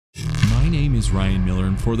My name is Ryan Miller,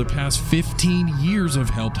 and for the past 15 years,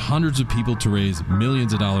 I've helped hundreds of people to raise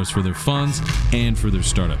millions of dollars for their funds and for their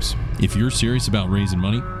startups. If you're serious about raising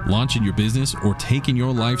money, launching your business, or taking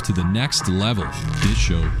your life to the next level, this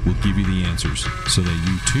show will give you the answers so that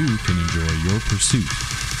you too can enjoy your pursuit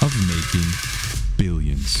of making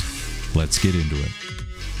billions. Let's get into it.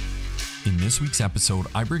 In this week's episode,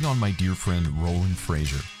 I bring on my dear friend Roland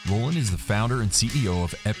Frasier. Roland is the founder and CEO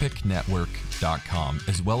of EpicNetwork.com,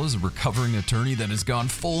 as well as a recovering attorney that has gone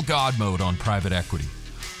full God mode on private equity.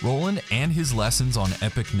 Roland and his lessons on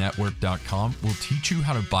EpicNetwork.com will teach you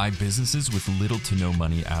how to buy businesses with little to no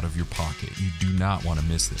money out of your pocket. You do not want to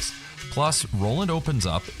miss this. Plus, Roland opens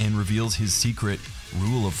up and reveals his secret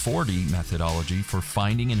Rule of 40 methodology for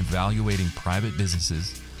finding and evaluating private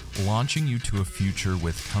businesses, launching you to a future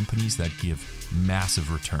with companies that give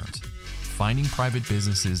massive returns. Finding private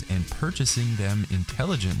businesses and purchasing them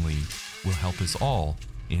intelligently will help us all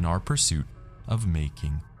in our pursuit of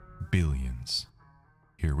making billions.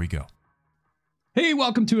 Here we go. Hey,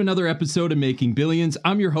 welcome to another episode of Making Billions.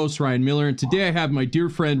 I'm your host, Ryan Miller, and today I have my dear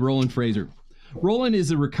friend, Roland Frasier. Roland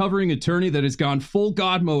is a recovering attorney that has gone full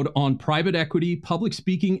God mode on private equity, public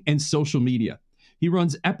speaking, and social media. He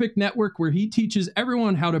runs Epic Network, where he teaches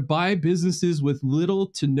everyone how to buy businesses with little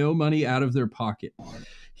to no money out of their pocket.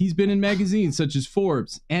 He's been in magazines such as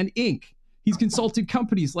Forbes and Inc. He's consulted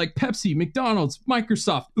companies like Pepsi, McDonald's,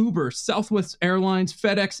 Microsoft, Uber, Southwest Airlines,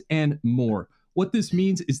 FedEx, and more. What this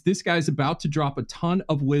means is this guy's about to drop a ton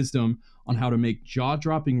of wisdom on how to make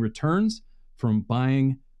jaw-dropping returns from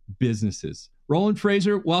buying businesses. Roland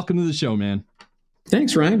Frasier, welcome to the show, man.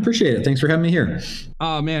 Thanks, Ryan. Appreciate it. Thanks for having me here.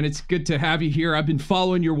 Oh, man, it's good to have you here. I've been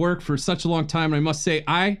following your work for such a long time, and I must say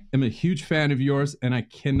I am a huge fan of yours, and I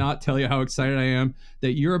cannot tell you how excited I am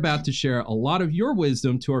that you're about to share a lot of your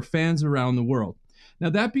wisdom to our fans around the world.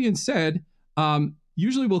 Now, that being said,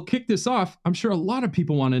 usually we'll kick this off. I'm sure a lot of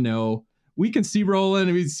people want to know, we can see Roland,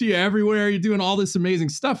 and we see you everywhere. You're doing all this amazing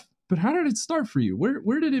stuff, but how did it start for you?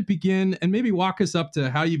 Where did it begin? And maybe walk us up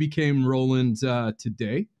to how you became Roland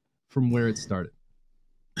today from where it started.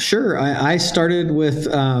 Sure. I started with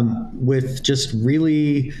just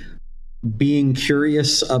really being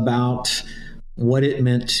curious about what it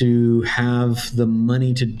meant to have the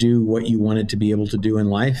money to do what you wanted to be able to do in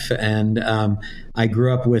life. And I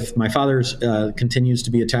grew up with my father's continues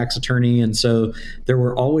to be a tax attorney. And so there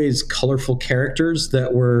were always colorful characters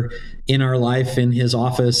that were in our life, in his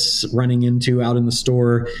office, running into, out in the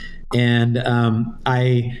store. And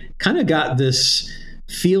I kind of got this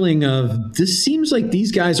feeling of, this seems like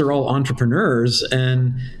these guys are all entrepreneurs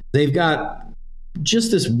and they've got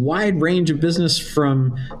just this wide range of business,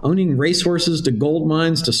 from owning racehorses to gold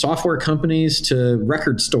mines to software companies to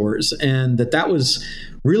record stores. And that was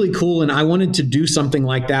really cool. And I wanted to do something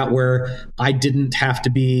like that where I didn't have to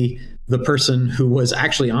be the person who was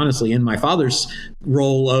actually, honestly, in my father's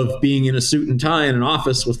role of being in a suit and tie in an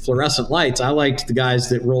office with fluorescent lights. I liked the guys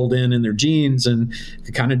that rolled in their jeans and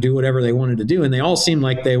could kind of do whatever they wanted to do. And they all seemed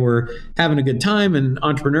like they were having a good time and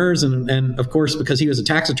entrepreneurs. And of course, because he was a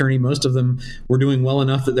tax attorney, most of them were doing well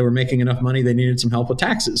enough that they were making enough money. They needed some help with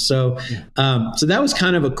taxes. So that was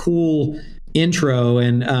kind of a cool intro.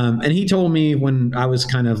 And he told me, when I was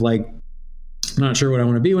kind of like, I'm not sure what I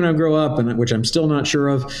want to be when I grow up, and which I'm still not sure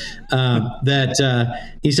of, that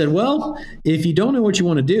he said, well, if you don't know what you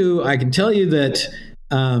want to do, I can tell you that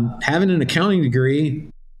having an accounting degree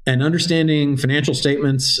and understanding financial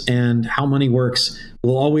statements and how money works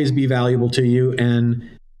will always be valuable to you. And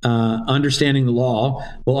understanding the law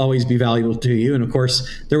will always be valuable to you. And of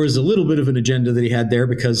course, there was a little bit of an agenda that he had there,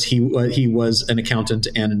 because he was an accountant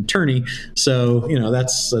and an attorney. So,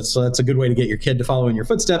 that's a good way to get your kid to follow in your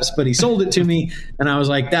footsteps. But he sold it to me, and I was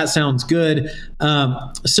like, that sounds good.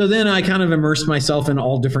 So then I kind of immersed myself in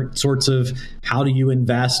all different sorts of how do you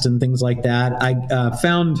invest and things like that. I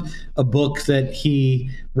found a book that he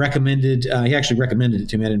recommended. He actually recommended it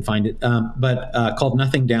to me. I didn't find it, but called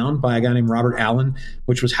Nothing Down by a guy named Robert Allen,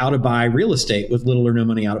 which was how to buy real estate with little or no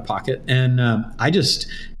money out of pocket. And I just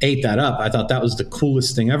ate that up. I thought that was the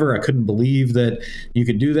coolest thing ever. I couldn't believe that you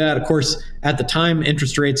could do that. Of course, at the time,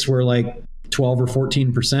 interest rates were like 12 or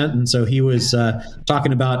 14%. And so he was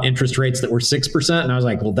talking about interest rates that were 6%. And I was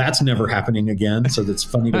like, well, that's never happening again. So that's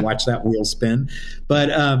funny to watch that wheel spin. But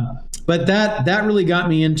that really got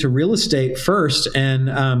me into real estate first. And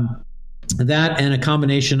that and a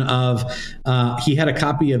combination of, he had a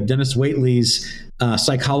copy of Dennis Waitley's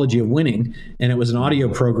Psychology of Winning, and it was an audio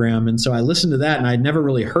program. And so I listened to that, and I'd never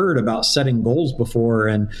really heard about setting goals before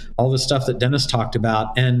and all the stuff that Dennis talked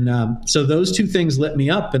about. And so those two things lit me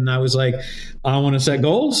up, and I was like, I want to set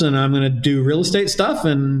goals, and I'm going to do real estate stuff,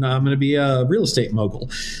 and I'm going to be a real estate mogul.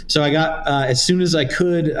 So I got, as soon as I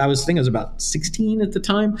could, I was about 16 at the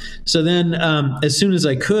time. So then as soon as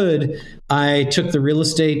I could, I took the real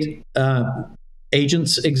estate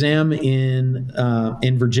agent's exam in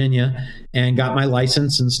Virginia and got my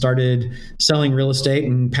license and started selling real estate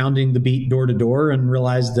and pounding the beat door to door, and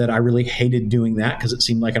realized that I really hated doing that because it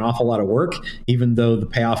seemed like an awful lot of work, even though the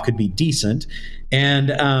payoff could be decent. And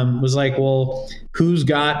was like, well, who's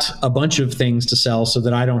got a bunch of things to sell so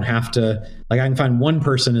that I don't have to, like, I can find one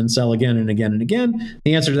person and sell again and again and again?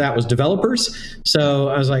 The answer to that was developers. So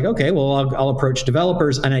I was like, okay, well, I'll approach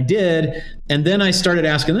developers. And I did. And then I started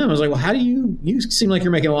asking them, I was like, well, how do you seem like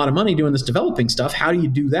you're making a lot of money doing this developing stuff. How do you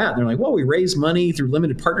do that? And they're like, well, we raise money through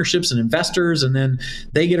limited partnerships and investors, and then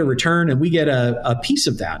they get a return and we get a piece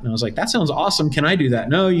of that. And I was like, that sounds awesome. Can I do that?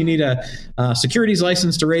 No, you need a securities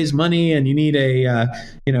license to raise money, and you need a,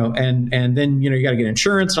 and then, you got to get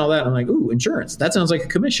insurance and all that. And I'm like, ooh, insurance. That sounds like a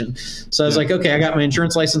commission. So I was like, okay, I got my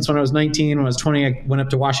insurance license when I was 19. When I was 20, I went up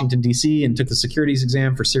to Washington, D.C. and took the securities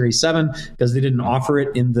exam for Series 7 because they didn't offer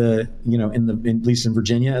it in at least in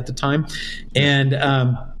Virginia at the time. And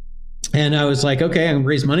I was like, okay, I'm going to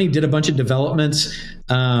raise money, did a bunch of developments,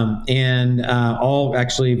 and all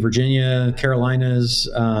actually Virginia, Carolinas,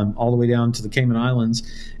 all the way down to the Cayman Islands,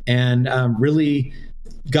 and really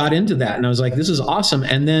got into that. And I was like, this is awesome.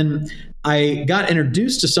 And then I got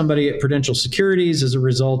introduced to somebody at Prudential Securities as a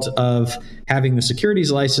result of having the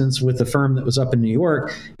securities license with a firm that was up in New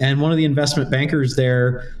York. And one of the investment bankers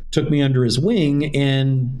there took me under his wing.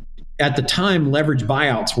 And at the time, leverage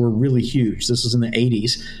buyouts were really huge. This was in the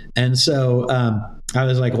 80s. And so I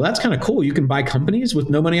was like, well, that's kind of cool. You can buy companies with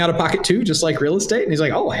no money out of pocket too, just like real estate. And he's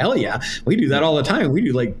like, oh, hell yeah. We do that all the time. We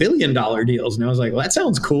do like $1 billion deals. And I was like, well, that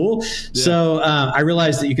sounds cool. Yeah. So I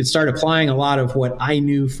realized that you could start applying a lot of what I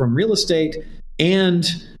knew from real estate and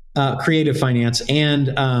creative finance and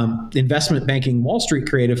investment banking, Wall Street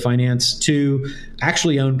creative finance, to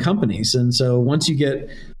actually own companies. And so once you get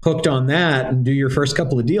hooked on that and do your first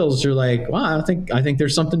couple of deals, you're like, wow, I think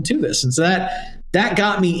there's something to this. And so that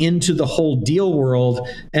got me into the whole deal world.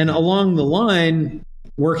 And along the line,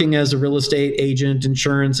 working as a real estate agent,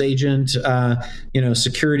 insurance agent,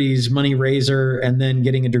 securities money raiser, and then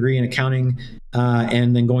getting a degree in accounting,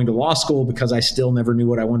 and then going to law school because I still never knew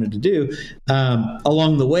what I wanted to do,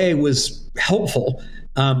 along the way was helpful.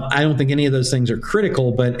 I don't think any of those things are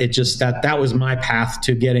critical, but it just that was my path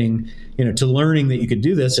to getting, to learning that you could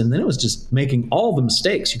do this. And then it was just making all the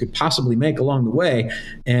mistakes you could possibly make along the way.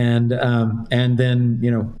 And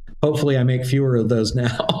then, hopefully I make fewer of those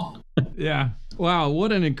now. Yeah. Wow.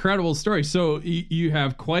 What an incredible story. So you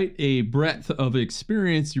have quite a breadth of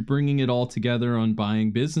experience. You're bringing it all together on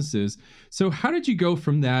buying businesses. So how did you go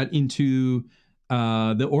from that into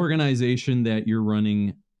the organization that you're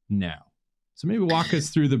running now? So maybe walk us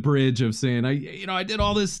through the bridge of saying, I did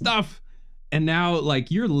all this stuff, and now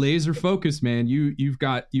like you're laser focused, man. You've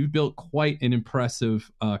built quite an impressive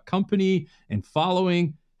company and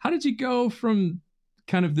following. How did you go from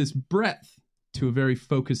kind of this breadth to a very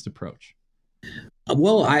focused approach?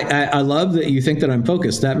 Well, I love that you think that I'm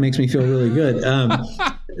focused. That makes me feel really good.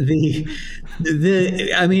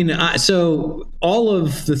 So all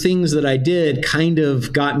of the things that I did kind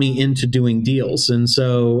of got me into doing deals. And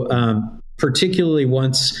so, particularly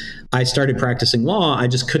once I started practicing law, I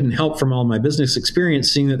just couldn't help from all my business experience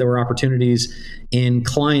seeing that there were opportunities in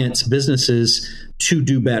clients' businesses to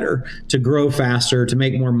do better, to grow faster, to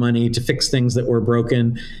make more money, to fix things that were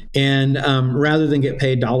broken. And rather than get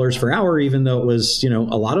paid dollars per hour, even though it was, a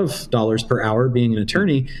lot of dollars per hour being an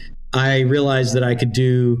attorney, I realized that I could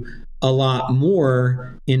do a lot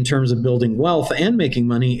more in terms of building wealth and making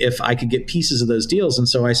money if I could get pieces of those deals. And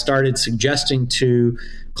so I started suggesting to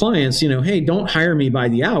clients, hey, don't hire me by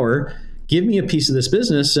the hour. Give me a piece of this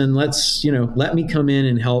business and let me come in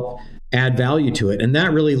and help add value to it. And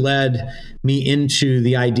that really led me into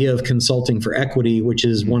the idea of consulting for equity, which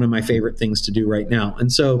is one of my favorite things to do right now.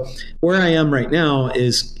 And so where I am right now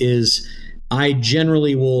is I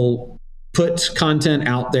generally will put content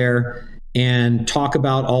out there and talk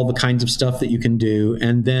about all the kinds of stuff that you can do.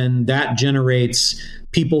 And then that generates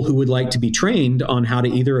people who would like to be trained on how to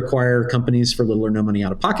either acquire companies for little or no money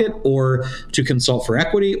out of pocket, or to consult for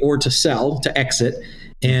equity, or to sell, to exit.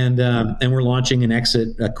 And we're launching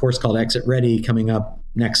a course called Exit Ready coming up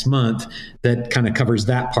next month that kind of covers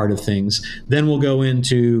that part of things. Then we'll go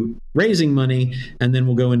into raising money, and then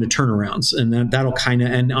we'll go into turnarounds, and that'll kind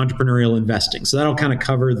of, and entrepreneurial investing. So that'll kind of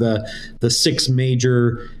cover the 6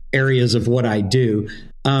 major areas of what I do.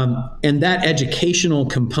 And that educational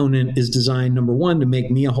component is designed, number one, to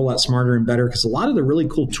make me a whole lot smarter and better, because a lot of the really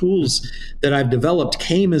cool tools that I've developed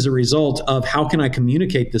came as a result of how can I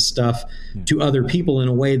communicate this stuff to other people in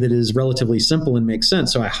a way that is relatively simple and makes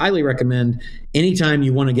sense. So I highly recommend, anytime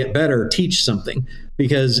you want to get better, teach something,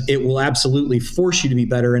 because it will absolutely force you to be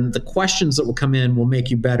better. And the questions that will come in will make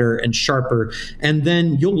you better and sharper. And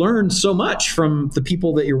then you'll learn so much from the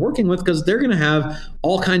people that you're working with, because they're going to have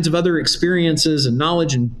all kinds of other experiences and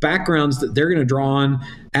knowledge and backgrounds that they're going to draw on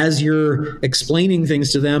as you're explaining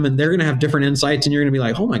things to them. And they're going to have different insights, and you're going to be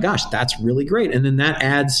like, oh my gosh, that's really great. And then that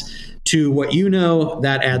adds to what you know,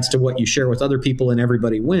 that adds to what you share with other people, and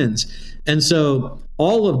everybody wins. And so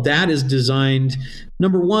all of that is designed,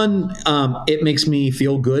 number one, it makes me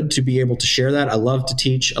feel good to be able to share that. I love to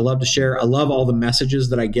teach. I love to share. I love all the messages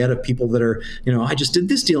that I get of people that are, I just did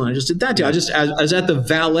this deal and I just did that deal. I was at the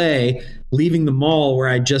valet leaving the mall where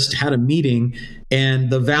I just had a meeting, and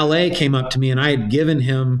the valet came up to me, and I had given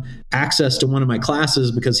him access to one of my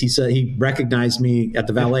classes because he said he recognized me at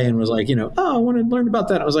the valet and was like, oh, I want to learn about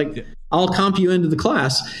that. I was like, I'll comp you into the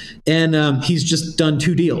class. And he's just done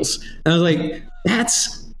 2 deals. And I was like,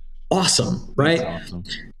 that's awesome, right? That's awesome.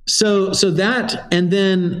 So that, and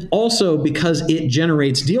then also because it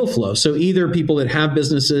generates deal flow. So either people that have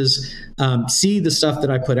businesses see the stuff that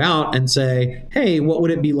I put out and say, hey, what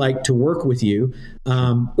would it be like to work with you?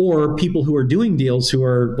 Or people who are doing deals who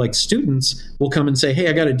are like students will come and say, hey,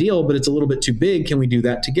 I got a deal, but it's a little bit too big. Can we do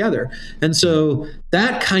that together? And so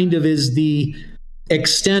that kind of is the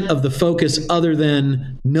extent of the focus, other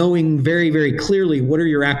than knowing very, very clearly what are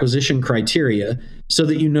your acquisition criteria, so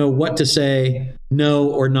that you know what to say no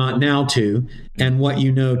or not now to, and what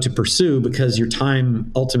to pursue, because your time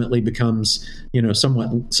ultimately becomes,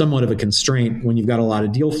 somewhat of a constraint when you've got a lot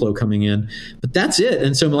of deal flow coming in. But that's it.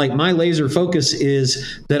 And so like my laser focus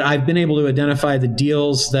is that I've been able to identify the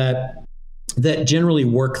deals that generally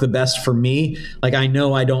work the best for me. Like, I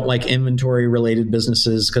know I don't like inventory related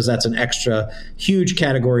businesses, because that's an extra huge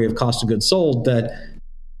category of cost of goods sold that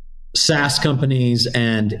SaaS companies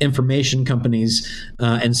and information companies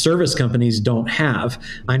and service companies don't have.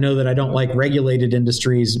 I know that I don't like regulated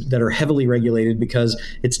industries that are heavily regulated, because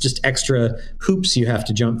it's just extra hoops you have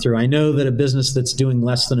to jump through. I know that a business that's doing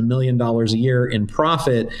less than $1 million a year in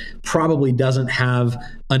profit probably doesn't have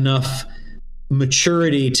enough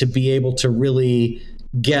maturity to be able to really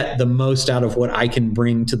get the most out of what I can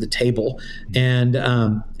bring to the table. And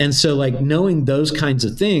so like knowing those kinds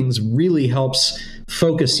of things really helps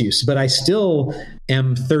focus you. But I still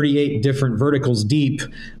am 38 different verticals deep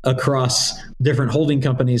across different holding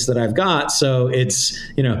companies that I've got. So it's,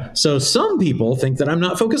 so some people think that I'm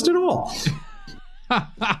not focused at all.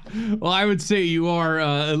 Well, I would say you are,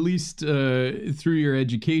 at least through your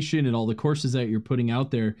education and all the courses that you're putting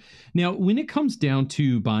out there. Now, when it comes down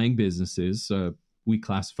to buying businesses, we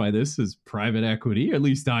classify this as private equity, at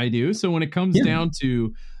least I do. So when it comes down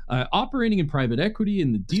to operating in private equity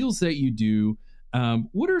and the deals that you do,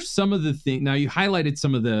 what are some of the things? Now, you highlighted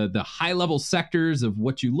some of the high level sectors of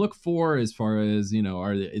what you look for, as far as,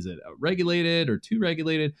 is it regulated or too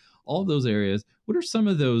regulated? All of those areas. What are some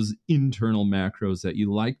of those internal macros that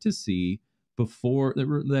you like to see before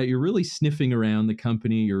that you're really sniffing around the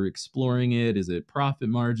company, you're exploring it? Is it profit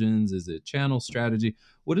margins? Is it channel strategy?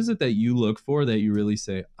 What is it that you look for that you really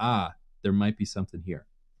say, there might be something here?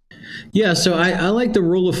 Yeah, so I like the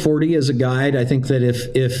rule of 40 as a guide. I think that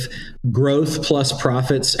if growth plus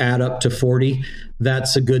profits add up to 40,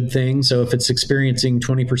 that's a good thing. So if it's experiencing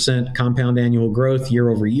 20% compound annual growth year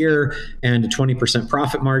over year and a 20%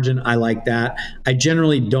 profit margin, I like that. I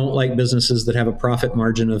generally don't like businesses that have a profit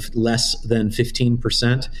margin of less than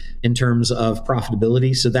 15% in terms of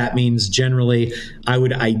profitability. So that means generally I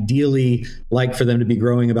would ideally like for them to be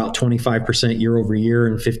growing about 25% year over year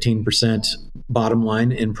and 15% bottom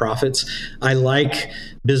line in profits. I like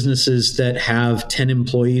businesses that have 10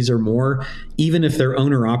 employees or more, even if they're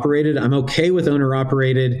owner operated. I'm okay with owner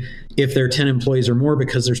operated if they're 10 employees or more,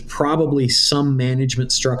 because there's probably some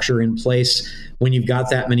management structure in place when you've got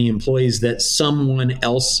that many employees that someone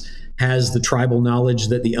else has the tribal knowledge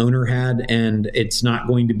that the owner had, and it's not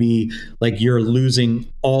going to be like you're losing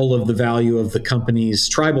all of the value of the company's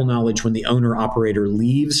tribal knowledge when the owner operator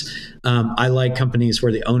leaves. I like companies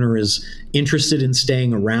where the owner is interested in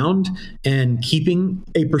staying around and keeping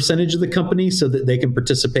a percentage of the company so that they can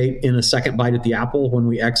participate in a second bite at the apple when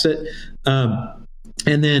we exit.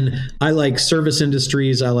 And then I like service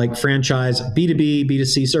industries. I like franchise, B2B,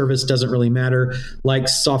 B2C service, doesn't really matter. Like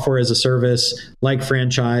software as a service, like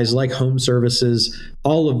franchise, like home services.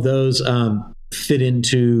 All of those fit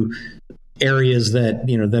into areas that,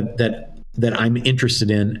 that I'm interested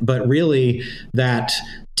in. But really that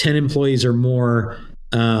 10 employees or more,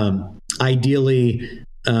 ideally,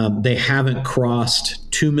 they haven't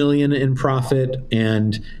crossed 2 million in profit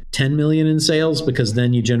and 10 million in sales, because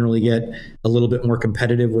then you generally get a little bit more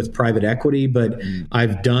competitive with private equity. But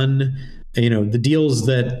I've done, the deals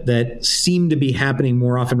that seem to be happening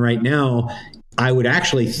more often right now, I would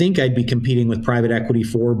actually think I'd be competing with private equity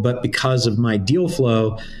for, but because of my deal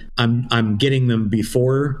flow, I'm getting them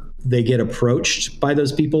before they get approached by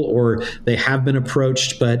those people, or they have been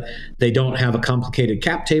approached, but they don't have a complicated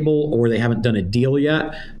cap table, or they haven't done a deal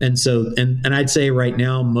yet. And so, and I'd say right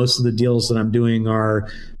now, most of the deals that I'm doing are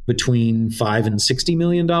between $5 and $60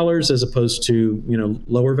 million, as opposed to,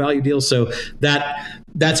 lower value deals. So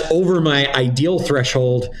that's over my ideal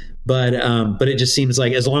threshold. But it just seems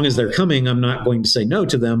like as long as they're coming, I'm not going to say no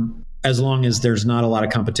to them, as long as there's not a lot of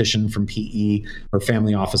competition from PE or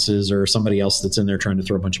family offices or somebody else that's in there trying to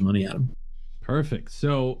throw a bunch of money at them. Perfect.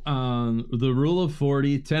 So the rule of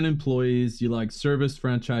 40, 10 employees, you like service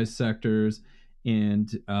franchise sectors, and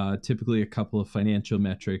typically a couple of financial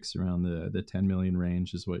metrics around the 10 million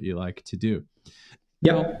range is what you like to do.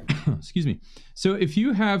 Yeah. Excuse me. So if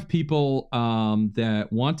you have people that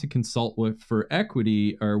want to consult with for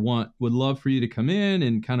equity, or would love for you to come in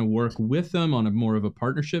and kind of work with them on a more of a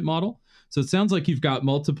partnership model. So it sounds like you've got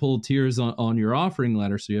multiple tiers on your offering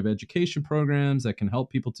letter. So you have education programs that can help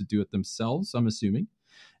people to do it themselves, I'm assuming.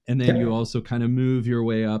 And then you also kind of move your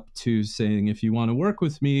way up to saying, if you want to work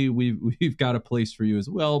with me, we've got a place for you as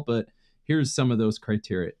well. But here's some of those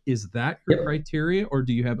criteria. Is that your criteria, or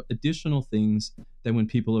do you have additional things that when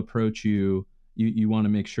people approach you, you want to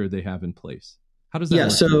make sure they have in place? How does that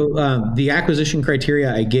work? So the acquisition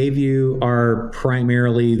criteria I gave you are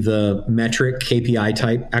primarily the metric KPI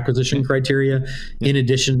type acquisition criteria. In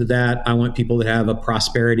addition to that, I want people that have a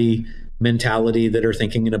prosperity mentality, that are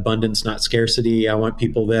thinking in abundance, not scarcity. I want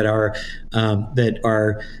people that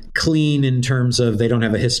are clean in terms of they don't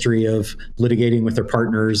have a history of litigating with their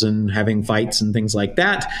partners and having fights and things like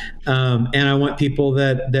that. And I want people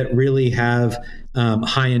that really have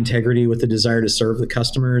high integrity with the desire to serve the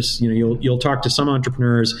customers. You'll talk to some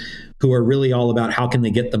entrepreneurs who are really all about how can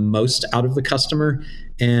they get the most out of the customer,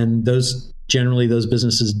 and generally those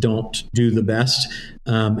businesses don't do the best,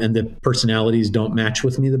 and the personalities don't match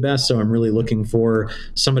with me the best. So I'm really looking for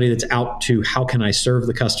somebody that's out to how can I serve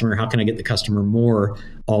the customer? How can I get the customer more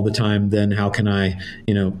all the time? Then how can I,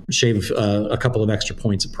 shave a couple of extra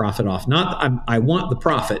points of profit off? I want the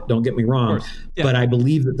profit, don't get me wrong, but I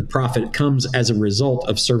believe that the profit comes as a result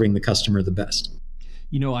of serving the customer the best.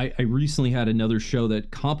 I recently had another show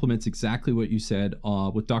that complements exactly what you said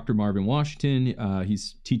with Dr. Marvin Washington. He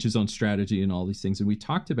teaches on strategy and all these things. And we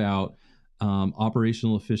talked about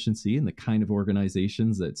operational efficiency and the kind of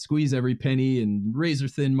organizations that squeeze every penny and razor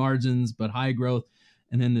thin margins, but high growth.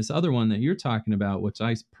 And then this other one that you're talking about, which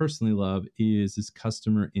I personally love, is this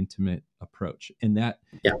customer intimate approach. And that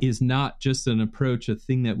is not just an approach, a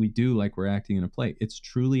thing that we do like we're acting in a play. It's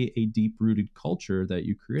truly a deep rooted culture that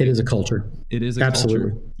you create. It is a culture. It is a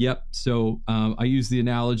culture. Yep. So I use the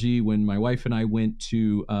analogy when my wife and I went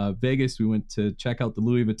to Vegas, we went to check out the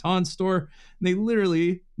Louis Vuitton store. And they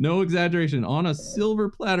literally, no exaggeration, on a silver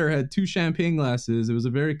platter had 2 champagne glasses. It was a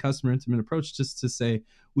very customer intimate approach, just to say,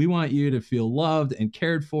 we want you to feel loved and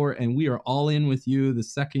cared for, and we are all in with you the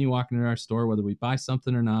second you walk into our store, whether we buy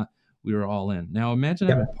something or not. We were all in. Now imagine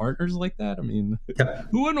having partners like that. I mean,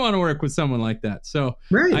 who wouldn't want to work with someone like that? So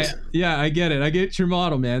right. I get it. I get your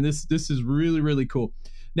model, man. This is really, really cool.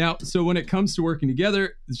 Now, so when it comes to working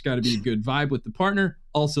together, there's got to be a good vibe with the partner.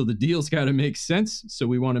 Also, the deal's got to make sense. So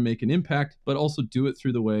we want to make an impact, but also do it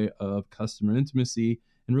through the way of customer intimacy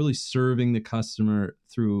and really serving the customer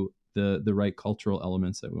through the right cultural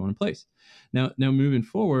elements that we want in place. Now moving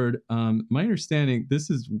forward, my understanding,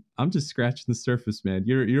 I'm just scratching the surface, man.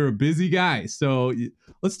 You're a busy guy. So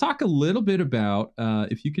let's talk a little bit about,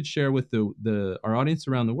 if you could share with our audience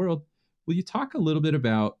around the world, will you talk a little bit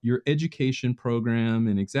about your education program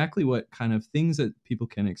and exactly what kind of things that people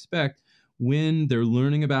can expect when they're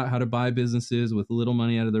learning about how to buy businesses with little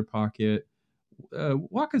money out of their pocket?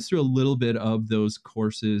 Walk us through a little bit of those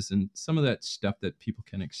courses and some of that stuff that people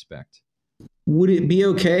can expect. Would it be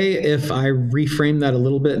okay if I reframe that a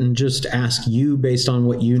little bit and just ask you, based on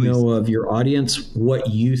what you know of your audience, what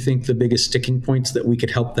you think the biggest sticking points that we could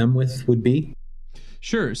help them with would be?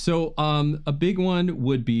 Sure. So a big one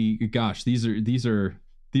would be, gosh, these are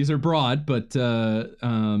these are broad, but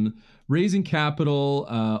raising capital,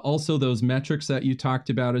 also those metrics that you talked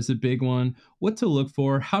about is a big one. What to look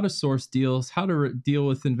for, how to source deals, how to deal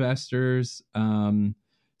with investors.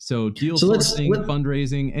 So sourcing,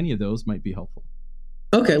 fundraising, any of those might be helpful.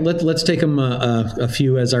 Okay, let's take them a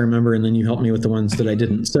few as I remember, and then you help me with the ones that I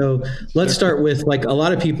didn't. So let's start with, like, a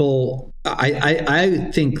lot of people, I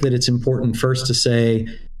think that it's important first to say,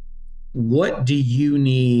 what do you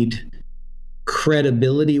need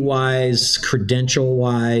credibility-wise,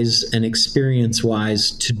 credential-wise, and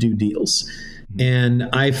experience-wise to do deals? And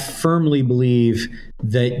I firmly believe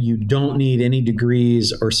that you don't need any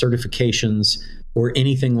degrees or certifications or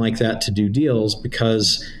anything like that to do deals,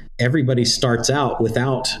 because everybody starts out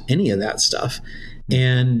without any of that stuff.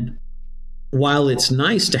 And while it's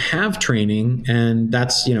nice to have training, and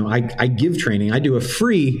that's, I give training, I do a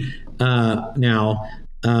free now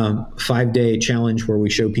 5-day challenge where we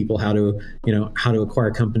show people how to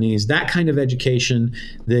acquire companies, that kind of education.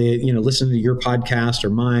 Listen to your podcast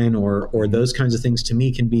or mine or those kinds of things, to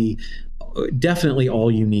me, can be definitely all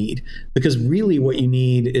you need, because really what you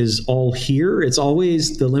need is all here. It's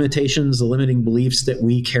always the limitations, the limiting beliefs that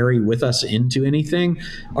we carry with us into anything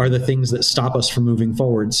are the things that stop us from moving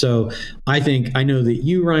forward. So I know that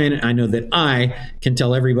you, Ryan, I know that I can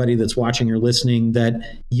tell everybody that's watching or listening that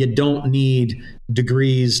you don't need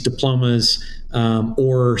degrees, diplomas,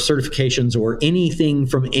 or certifications or anything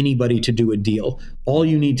from anybody to do a deal. All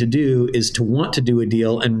you need to do is to want to do a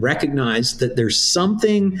deal and recognize that there's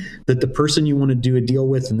something that the person you want to do a deal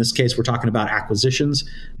with, in this case, we're talking about acquisitions,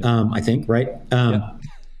 I think, right?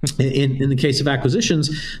 In the case of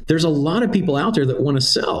acquisitions, there's a lot of people out there that want to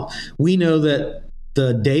sell. We know that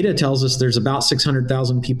the data tells us there's about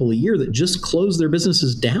 600,000 people a year that just close their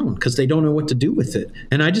businesses down because they don't know what to do with it.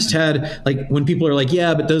 And I just had, like, when people are like,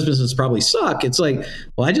 yeah, but those businesses probably suck. It's like,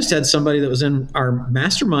 well, I just had somebody that was in our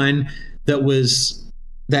mastermind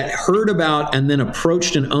that heard about and then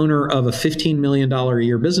approached an owner of a $15 million a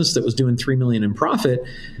year business that was doing $3 million in profit.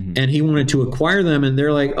 Mm-hmm. And he wanted to acquire them. And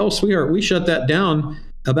they're like, oh, sweetheart, we shut that down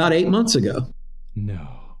about 8 months ago. No. And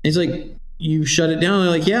he's like, you shut it down?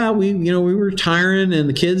 They're like, yeah, we were retiring and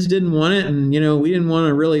the kids didn't want it. And, we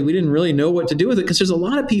didn't really know what to do with it. Because there's a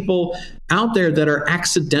lot of people out there that are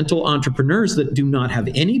accidental entrepreneurs that do not have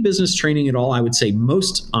any business training at all. I would say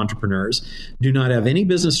most entrepreneurs do not have any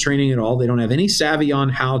business training at all. They don't have any savvy on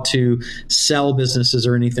how to sell businesses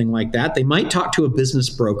or anything like that. They might talk to a business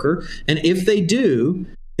broker. And if they do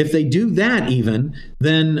that even,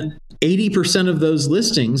 then 80% of those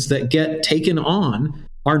listings that get taken on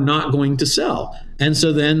are not going to sell. And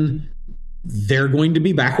so then they're going to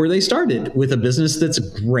be back where they started, with a business that's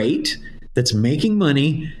great, that's making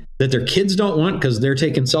money, that their kids don't want because they're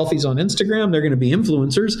taking selfies on Instagram. They're going to be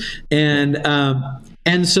influencers.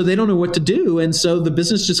 And so they don't know what to do. And so the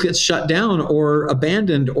business just gets shut down or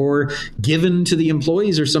abandoned or given to the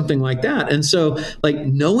employees or something like that. And so, like,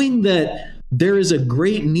 knowing that there is a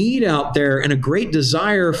great need out there and a great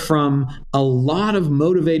desire from a lot of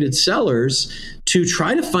motivated sellers to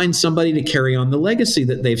try to find somebody to carry on the legacy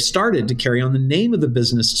that they've started, to carry on the name of the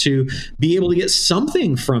business, to be able to get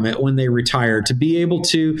something from it when they retire, to be able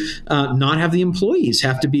to not have the employees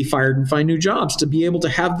have to be fired and find new jobs, to be able to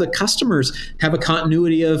have the customers have a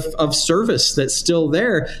continuity of service that's still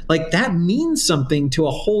there. Like, that means something to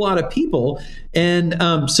a whole lot of people. And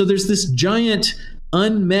so there's this giant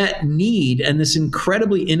unmet need and this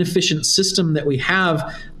incredibly inefficient system that we have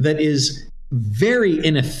that is very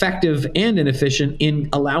ineffective and inefficient in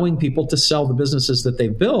allowing people to sell the businesses that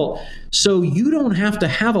they've built. So you don't have to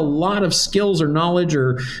have a lot of skills or knowledge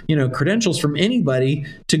or, credentials from anybody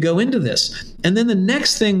to go into this. And then the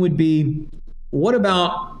next thing would be, what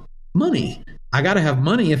about money? I got to have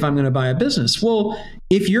money if I'm going to buy a business. Well,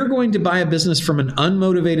 if you're going to buy a business from an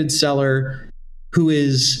unmotivated seller who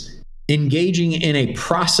is engaging in a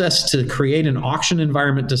process to create an auction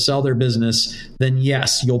environment to sell their business, then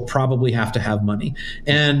yes, you'll probably have to have money.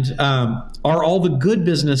 And are all the good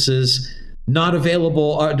businesses not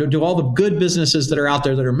available? Do all the good businesses that are out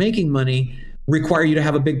there that are making money require you to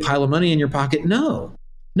have a big pile of money in your pocket? No,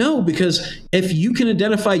 because if you can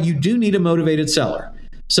identify, you do need a motivated seller.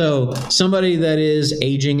 So somebody that is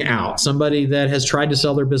aging out, somebody that has tried to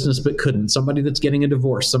sell their business but couldn't, somebody that's getting a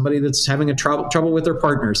divorce, somebody that's having a trouble with their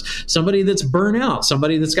partners, somebody that's burnt out,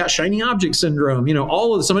 somebody that's got shiny object syndrome,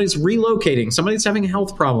 somebody that's relocating, somebody that's having a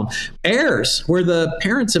health problem, heirs where the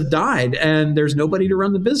parents have died and there's nobody to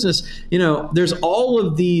run the business. There's all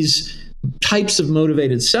of these types of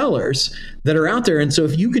motivated sellers that are out there. And so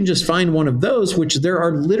if you can just find one of those, which there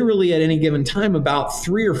are literally at any given time about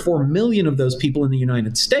 3 or 4 million of those people in the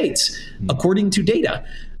United States, according to data,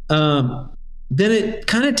 then it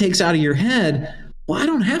kind of takes out of your head, well, I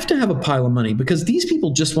don't have to have a pile of money because these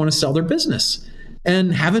people just want to sell their business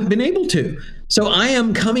and haven't been able to. So I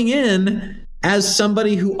am coming in as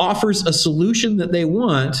somebody who offers a solution that they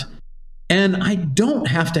want, and I don't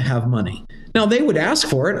have to have money. Now, they would ask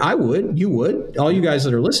for it. I would. You would. All you guys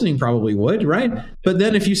that are listening probably would, right? But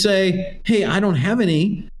then if you say, hey, I don't have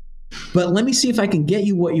any, but let me see if I can get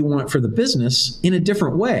you what you want for the business in a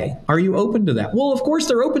different way. Are you open to that? Well, of course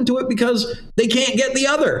they're open to it because they can't get the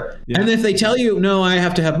other. Yeah. And if they tell you, no, I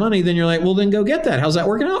have to have money, then you're like, well, then go get that. How's that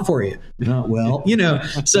working out for you? Not well,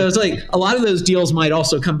 so it's like a lot of those deals might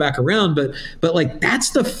also come back around, but like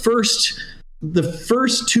that's the first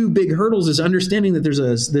two big hurdles is understanding that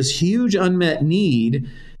there's this huge unmet need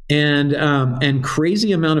and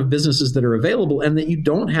crazy amount of businesses that are available, and that you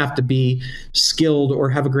don't have to be skilled or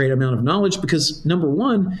have a great amount of knowledge because, number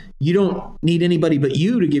one, you don't need anybody but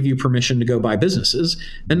you to give you permission to go buy businesses.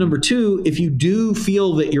 And number two, if you do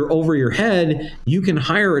feel that you're over your head, you can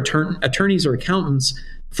hire attorneys or accountants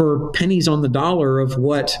for pennies on the dollar of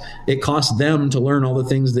what it costs them to learn all the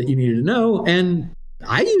things that you needed to know. And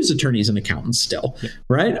I use attorneys and accountants still,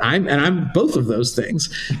 right? I'm both of those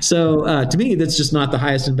things. So to me, that's just not the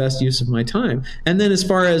highest and best use of my time. And then as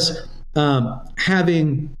far as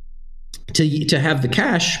having to have the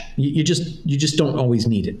cash, you just don't always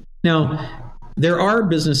need it. Now, there are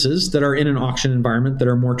businesses that are in an auction environment that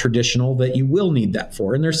are more traditional that you will need that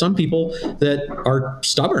for. And there's some people that are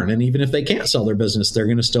stubborn. And even if they can't sell their business, they're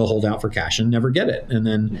going to still hold out for cash and never get it. And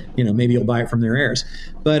then, maybe you'll buy it from their heirs.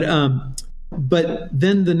 But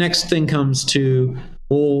then the next thing comes to,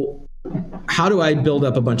 well, how do I build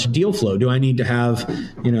up a bunch of deal flow? Do I need to have,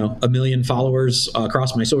 1 million followers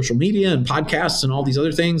across my social media and podcasts and all these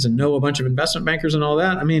other things and know a bunch of investment bankers and all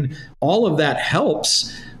that? I mean, all of that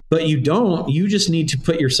helps, but you just need to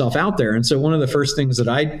put yourself out there. And so one of the first things that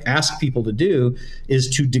I ask people to do is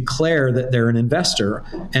to declare that they're an investor.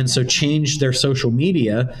 And so change their social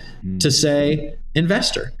media to say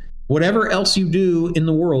investor. Whatever else you do in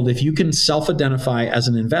the world, if you can self-identify as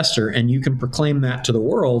an investor and you can proclaim that to the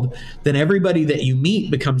world, then everybody that you meet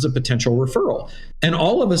becomes a potential referral. And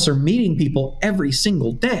all of us are meeting people every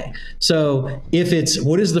single day. So if it's,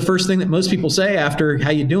 what is the first thing that most people say after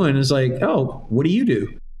how you doing is like, oh, what do you do?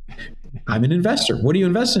 I'm an investor. What do you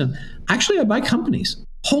invest in? Actually, I buy companies.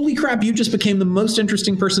 Holy crap, you just became the most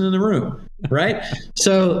interesting person in the room, right?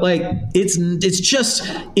 So like it's just,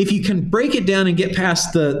 if you can break it down and get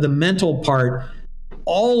past the mental part,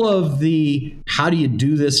 all of the how do you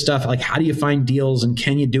do this stuff, like how do you find deals and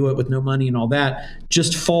can you do it with no money and all that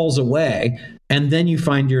just falls away. And then you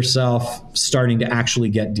find yourself starting to actually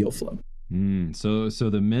get deal flow. So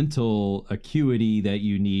the mental acuity that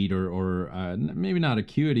you need, or maybe not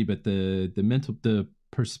acuity, but the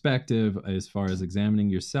perspective as far as examining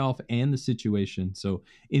yourself and the situation. So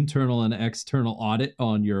internal and external audit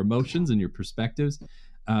on your emotions and your perspectives.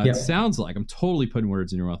 It sounds like, I'm totally putting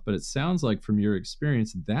words in your mouth, but it sounds like from your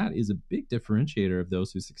experience, that is a big differentiator of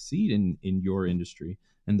those who succeed in your industry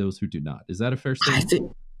and those who do not. Is that a fair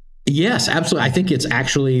statement? Yes, absolutely. I think it's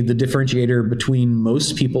actually the differentiator between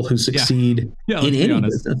most people who succeed in any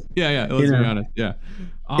business. Let's be honest. Yeah.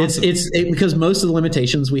 Awesome. It's because most of the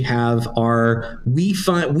limitations we have are we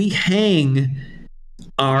hang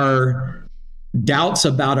our doubts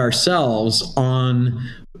about ourselves on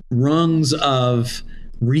rungs of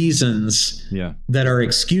reasons that are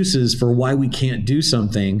excuses for why we can't do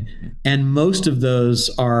something. And most of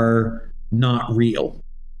those are not real.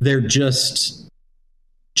 They're just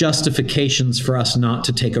justifications for us not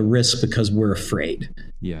to take a risk because we're afraid.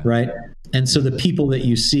 Right. And so the people that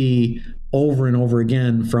you see over and over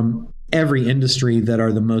again from every industry that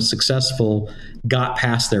are the most successful got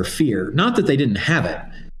past their fear. Not that they didn't have it.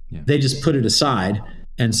 They just put it aside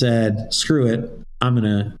and said, screw it. I'm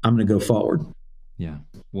going to go forward. Yeah.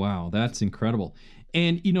 Wow. That's incredible.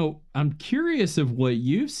 And, I'm curious of what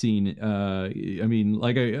you've seen. I mean,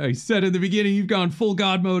 like I said in the beginning, you've gone full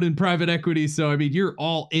God mode in private equity. So, I mean, you're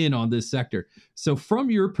all in on this sector. So from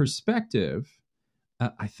your perspective,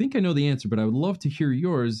 I think I know the answer, but I would love to hear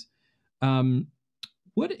yours.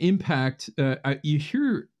 What impact, you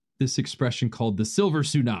hear this expression called the silver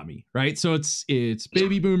tsunami, right? So it's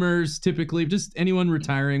baby boomers, typically, just anyone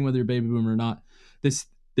retiring, whether you're a baby boomer or not.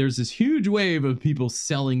 There's this huge wave of people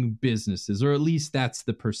selling businesses, or at least that's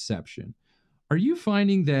the perception. Are you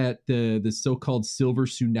finding that the so-called silver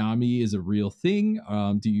tsunami is a real thing?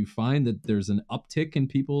 Do you find that there's an uptick in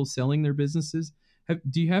people selling their businesses?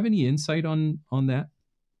 Do you have any insight on that?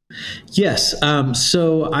 Yes.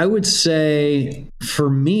 So I would say for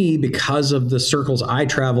me, because of the circles I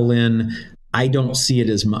travel in, I don't see it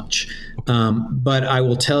as much. But I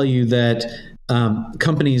will tell you that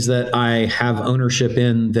companies that I have ownership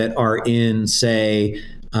in that are in, say,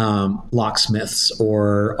 locksmiths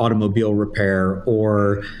or automobile repair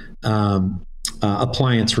or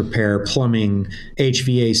appliance repair, plumbing,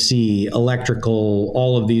 HVAC, electrical.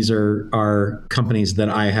 All of these are companies that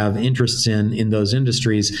I have interests in those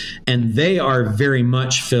industries, and they are very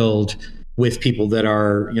much filled with people that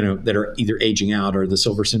are either aging out or the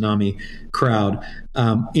silver tsunami crowd.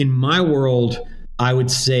 In my world, I would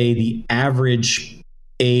say the average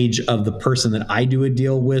age of the person that I do a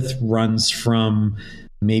deal with runs from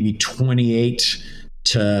maybe 28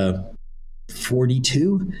 to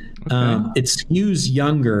 42. Okay. It skews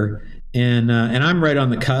younger, and I'm right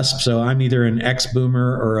on the cusp. So I'm either an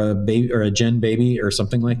ex-boomer or a baby or a Gen baby or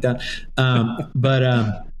something like that.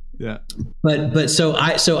 Yeah. But so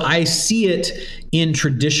I see it in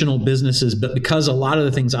traditional businesses, but because a lot of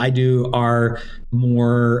the things I do are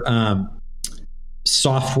more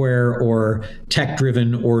software or tech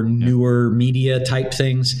driven or newer media type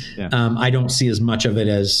things, I don't see as much of it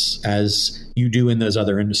as you do in those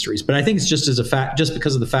other industries. But I think it's just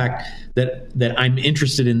because of the fact that I'm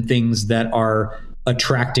interested in things that are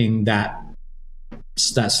attracting that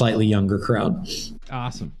slightly younger crowd.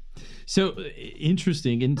 Awesome. So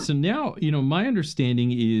interesting. And so now, my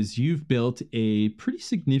understanding is you've built a pretty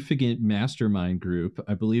significant mastermind group.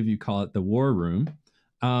 I believe you call it the War Room.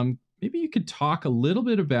 Maybe you could talk a little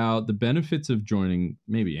bit about the benefits of joining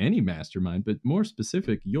maybe any mastermind, but more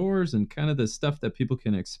specific, yours, and kind of the stuff that people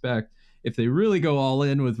can expect if they really go all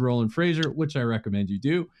in with Roland Frasier, which I recommend you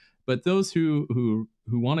do. But those who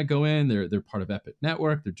want to go in, they're part of Epic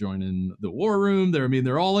Network, they're joining the War Room.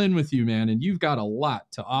 They're all in with you, man, and you've got a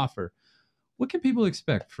lot to offer. What can people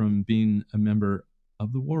expect from being a member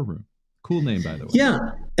of the War Room? Cool name, by the way. Yeah,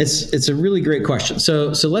 it's a really great question.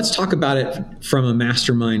 So let's talk about it from a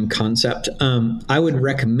mastermind concept. I would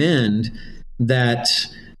recommend that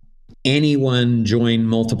anyone join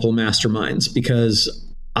multiple masterminds, because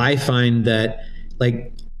I find that,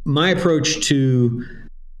 like, my approach to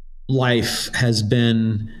life has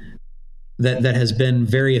been that has been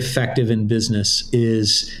very effective in business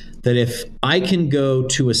is that if I can go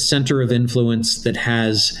to a center of influence that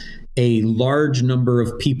has a large number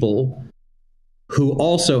of people who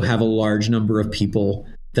also have a large number of people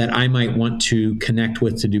that I might want to connect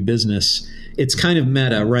with to do business, it's kind of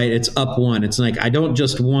meta, right? It's up one. It's like, I don't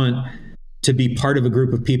just want to be part of a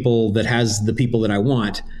group of people that has the people that I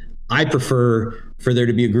want. I prefer for there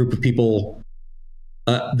to be a group of people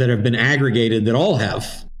that have been aggregated that all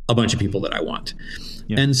have a bunch of people that I want.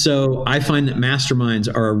 Yeah. And so I find that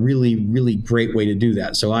masterminds are a really, really great way to do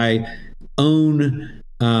that. So I own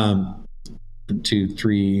 1, 2,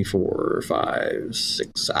 3, 4, 5,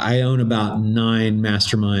 6. I own about 9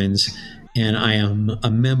 masterminds, and I am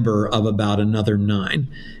a member of about another 9.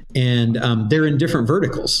 And they're in different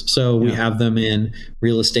verticals. So we have them in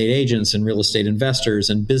real estate agents and real estate investors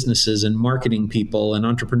and businesses and marketing people and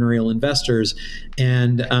entrepreneurial investors.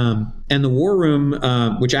 And the War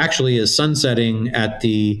Room, which actually is sunsetting at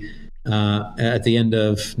the end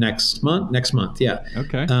of next month. Yeah.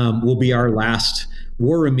 Okay. Will be our last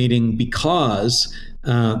War Room meeting, because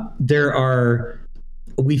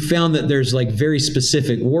we found that there's like very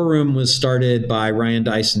specific. War Room was started by Ryan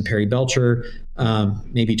Dice and Perry Belcher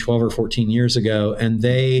maybe 12 or 14 years ago, and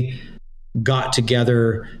they got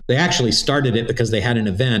together. They actually started it because they had an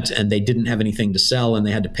event and they didn't have anything to sell, and they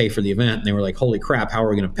had to pay for the event, and they were like, holy crap, how are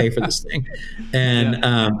we going to pay for this thing? And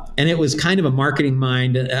it was kind of a marketing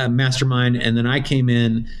mastermind. And then I came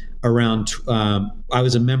in around I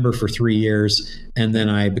was a member for 3 years, and then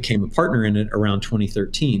I became a partner in it around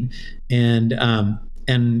 2013.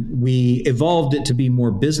 And we evolved it to be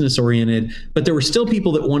more business oriented, but there were still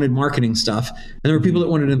people that wanted marketing stuff, and there were people that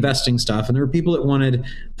wanted investing stuff, and there were people that wanted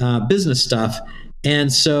business stuff.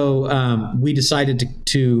 And so we decided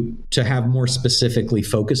to have more specifically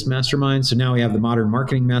focused masterminds. So now we have the Modern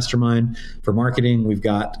Marketing Mastermind for marketing. We've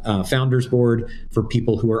got Founders Board for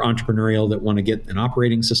people who are entrepreneurial that want to get an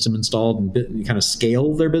operating system installed and kind of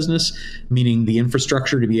scale their business, meaning the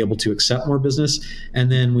infrastructure to be able to accept more business.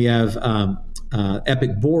 And then we have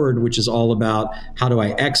Epic Board, which is all about how do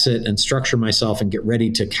I exit and structure myself and get ready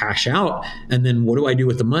to cash out, and then what do I do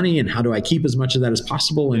with the money, and how do I keep as much of that as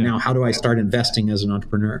possible, and now how do I start investing as an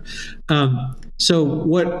entrepreneur. So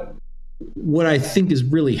what I think is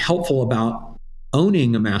really helpful about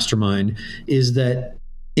owning a mastermind is that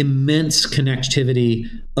immense connectivity,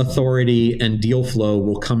 authority, and deal flow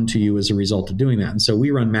will come to you as a result of doing that. And so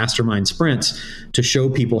we run mastermind sprints to show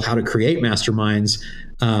people how to create masterminds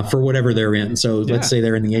for whatever they're in. So let's say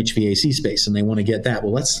they're in the HVAC space and they want to get that.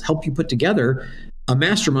 Well, let's help you put together a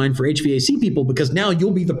mastermind for HVAC people, because now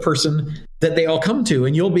you'll be the person that they all come to,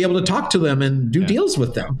 and you'll be able to talk to them and do deals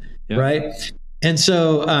with them, right? And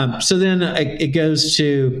so then it goes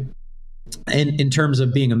to, in terms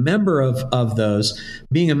of being a member of those,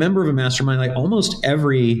 being a member of a mastermind, like almost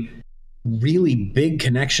every really big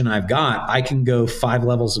connection I've got, I can go 5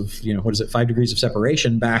 levels of, 5 degrees of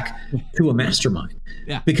separation back to a mastermind.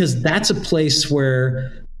 Because that's a place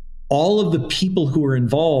where all of the people who are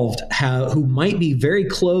involved who might be very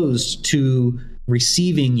close to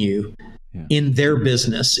receiving you in their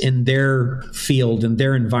business, in their field, in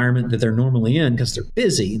their environment that they're normally in, because they're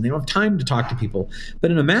busy and they don't have time to talk to people.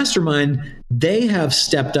 But in a mastermind, they have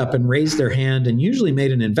stepped up and raised their hand and usually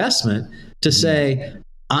made an investment to say,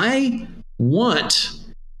 I want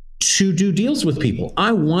to do deals with people.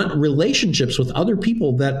 I want relationships with other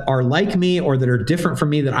people that are like me or that are different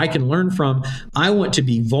from me that I can learn from. I want to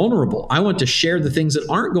be vulnerable. I want to share the things that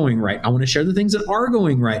aren't going right. I want to share the things that are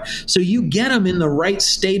going right. So you get them in the right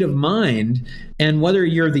state of mind. And whether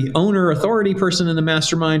you're the owner, authority person in the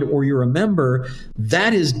mastermind, or you're a member,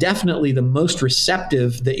 that is definitely the most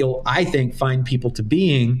receptive that you'll, I think, find people to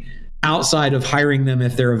being, outside of hiring them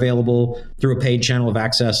if they're available through a paid channel of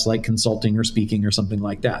access like consulting or speaking or something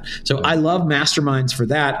like that. So I love masterminds for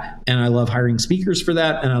that, and I love hiring speakers for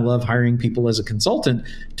that, and I love hiring people as a consultant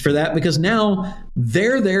for that, because now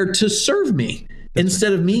they're there to serve me.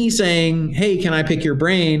 Instead of me saying, hey, can I pick your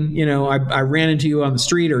brain? I ran into you on the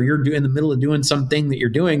street, or you're in the middle of doing something that you're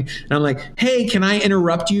doing, and I'm like, hey, can I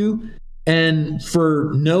interrupt you? And for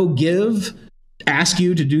no give, ask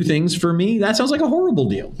you to do things for me? That sounds like a horrible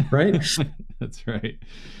deal, right? That's right.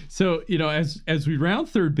 So, as we round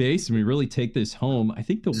third base and we really take this home, I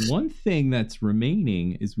think the one thing that's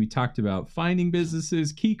remaining is we talked about finding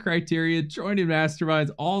businesses, key criteria, joining masterminds,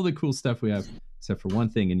 all the cool stuff we have, except for one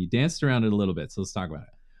thing, and you danced around it a little bit. So let's talk about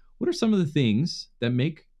it. What are some of the things that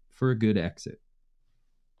make for a good exit?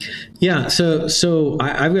 Yeah. So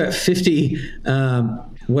I've got 50,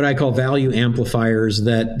 what I call value amplifiers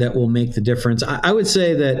that will make the difference. I would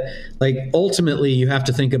say that, like, ultimately you have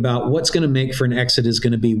to think about what's going to make for an exit is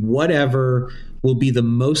going to be whatever will be the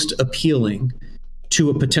most appealing to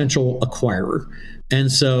a potential acquirer.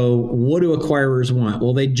 And so what do acquirers want?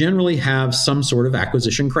 Well, they generally have some sort of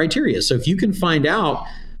acquisition criteria. So if you can find out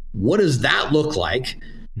what does that look like,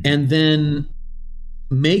 and then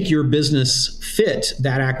make your business fit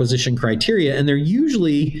that acquisition criteria, and they're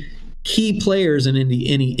usually key players in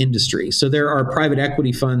any industry. So there are private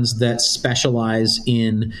equity funds that specialize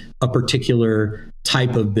in a particular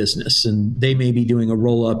type of business, and they may be doing a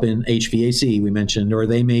roll-up in HVAC, we mentioned, or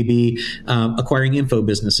they may be acquiring info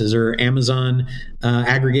businesses, or Amazon,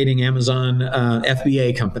 aggregating Amazon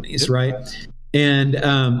FBA companies, right?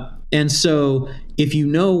 And so if you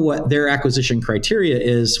know what their acquisition criteria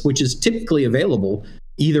is, which is typically available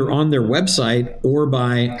either on their website or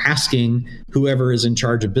by asking whoever is in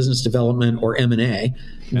charge of business development or M&A,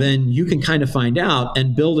 then you can kind of find out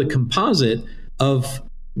and build a composite of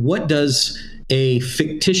what does a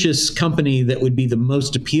fictitious company that would be the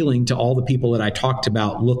most appealing to all the people that I talked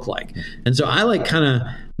about look like. And so I like kind of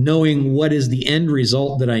knowing what is the end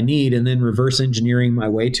result that I need and then reverse engineering my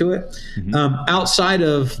way to it. Outside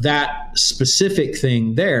of that specific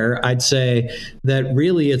thing there, I'd say that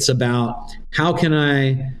really it's about how can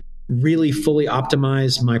I really fully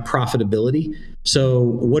optimize my profitability? So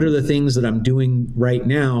what are the things that I'm doing right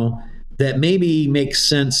now that maybe makes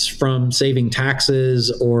sense from saving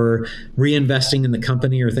taxes or reinvesting in the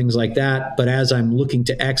company or things like that? But as I'm looking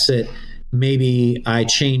to exit, maybe I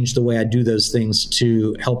change the way I do those things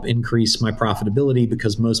to help increase my profitability,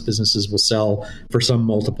 because most businesses will sell for some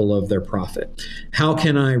multiple of their profit. How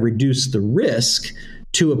can I reduce the risk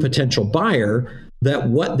to a potential buyer that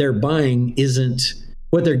what they're buying isn't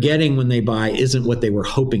what they're getting when they buy isn't what they were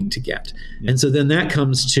hoping to get? And so then that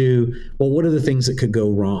comes to, well, what are the things that could go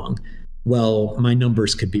wrong? Well, my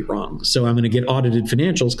numbers could be wrong. So I'm going to get audited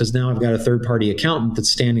financials, because now I've got a third-party accountant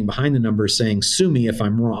that's standing behind the numbers saying, sue me if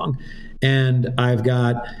I'm wrong. And I've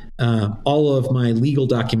got all of my legal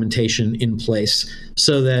documentation in place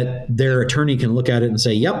so that their attorney can look at it and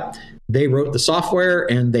say, yep, they wrote the software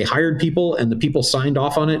and they hired people and the people signed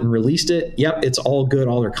off on it and released it. Yep, it's all good.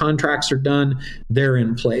 All their contracts are done. They're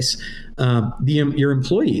in place. Your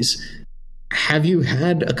employees, have you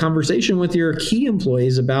had a conversation with your key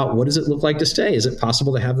employees about what does it look like to stay? Is it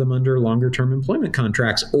possible to have them under longer term employment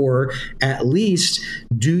contracts? Or at least,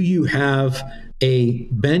 do you have a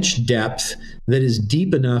bench depth that is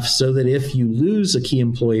deep enough so that if you lose a key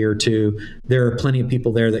employee or two, there are plenty of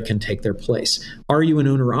people there that can take their place? Are you an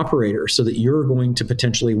owner operator so that you're going to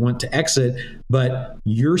potentially want to exit, but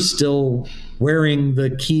you're still wearing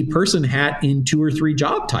the key person hat in 2 or 3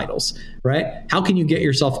 job titles, right? How can you get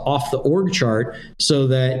yourself off the org chart so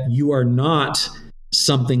that you are not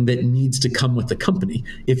something that needs to come with the company?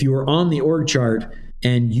 If you are on the org chart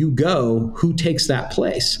and you go, who takes that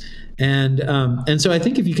place? And so I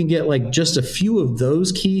think if you can get like just a few of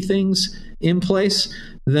those key things in place,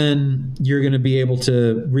 then you're going to be able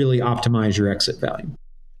to really optimize your exit value.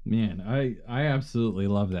 Man, I absolutely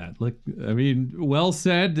love that. Look, I mean, well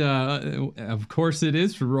said. Of course it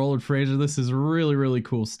is for Roland Frasier. This is really, really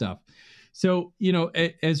cool stuff. So,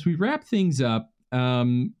 as we wrap things up,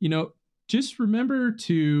 just remember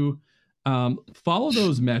to follow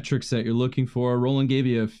those metrics that you're looking for. Roland gave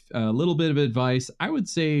you a little bit of advice. I would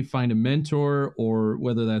say find a mentor, or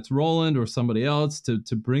whether that's Roland or somebody else,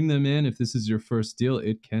 to bring them in. If this is your first deal,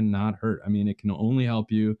 it cannot hurt. I mean, it can only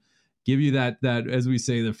help you, give you that, as we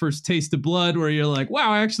say, the first taste of blood where you're like,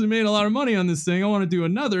 wow, I actually made a lot of money on this thing. I want to do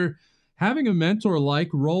another. Having a mentor like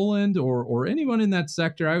Roland or anyone in that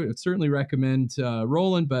sector, I would certainly recommend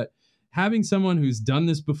Roland, but having someone who's done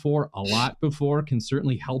this before, a lot before, can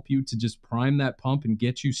certainly help you to just prime that pump and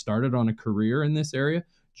get you started on a career in this area,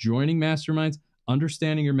 joining masterminds,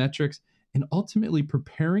 understanding your metrics, and ultimately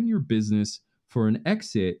preparing your business for an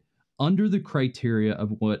exit under the criteria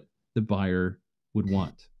of what the buyer would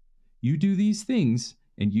want. You do these things,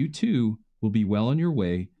 and you too will be well on your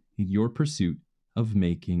way in your pursuit of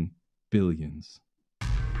making billions.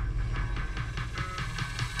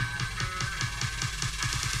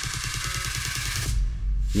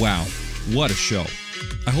 Wow, what a show.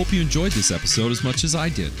 I hope you enjoyed this episode as much as I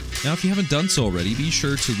did. Now, if you haven't done so already, be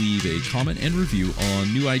sure to leave a comment and review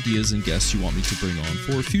on new ideas and guests you want me to bring on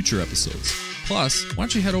for future episodes. Plus, why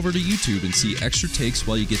don't you head over to YouTube and see extra takes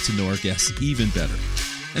while you get to know our guests even better.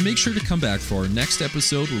 And make sure to come back for our next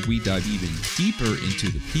episode where we dive even deeper into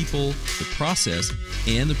the people, the process,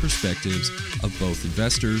 and the perspectives of both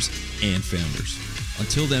investors and founders.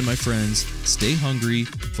 Until then, my friends, stay hungry,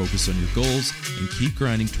 focus on your goals, and keep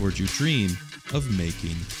grinding towards your dream of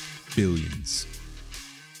making billions.